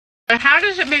But how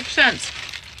does it make sense?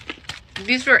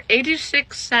 These were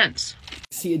 86 cents.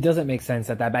 See, it doesn't make sense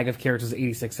that that bag of carrots was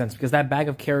 86 cents because that bag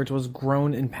of carrots was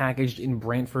grown and packaged in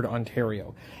Brantford,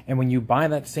 Ontario. And when you buy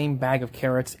that same bag of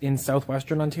carrots in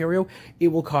southwestern Ontario, it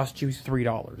will cost you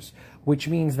 $3, which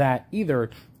means that either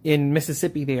in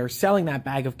Mississippi they are selling that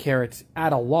bag of carrots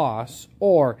at a loss,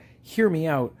 or, hear me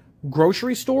out,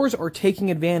 grocery stores are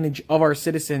taking advantage of our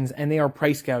citizens and they are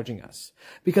price gouging us.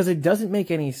 Because it doesn't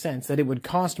make any sense that it would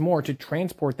cost more to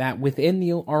transport that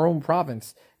within our own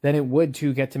province than it would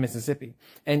to get to Mississippi.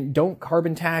 And don't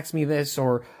carbon tax me this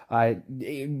or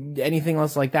anything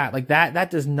else like that. Like that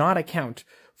does not account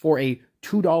for a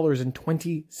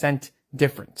 $2.20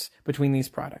 difference between these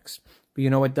products. But you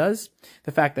know what does?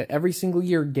 The fact that every single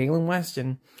year, Galen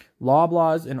Weston,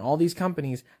 Loblaws, and all these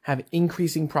companies have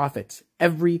increasing profits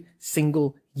every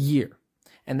single year.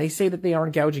 And they say that they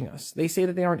aren't gouging us. They say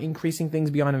that they aren't increasing things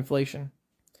beyond inflation.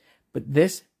 But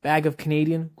this bag of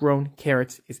Canadian-grown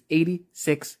carrots is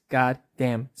 86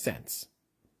 goddamn cents.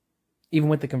 Even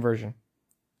with the conversion.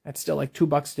 That's still like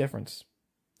 $2 difference.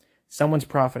 Someone's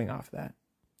profiting off that.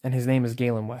 And his name is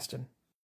Galen Weston.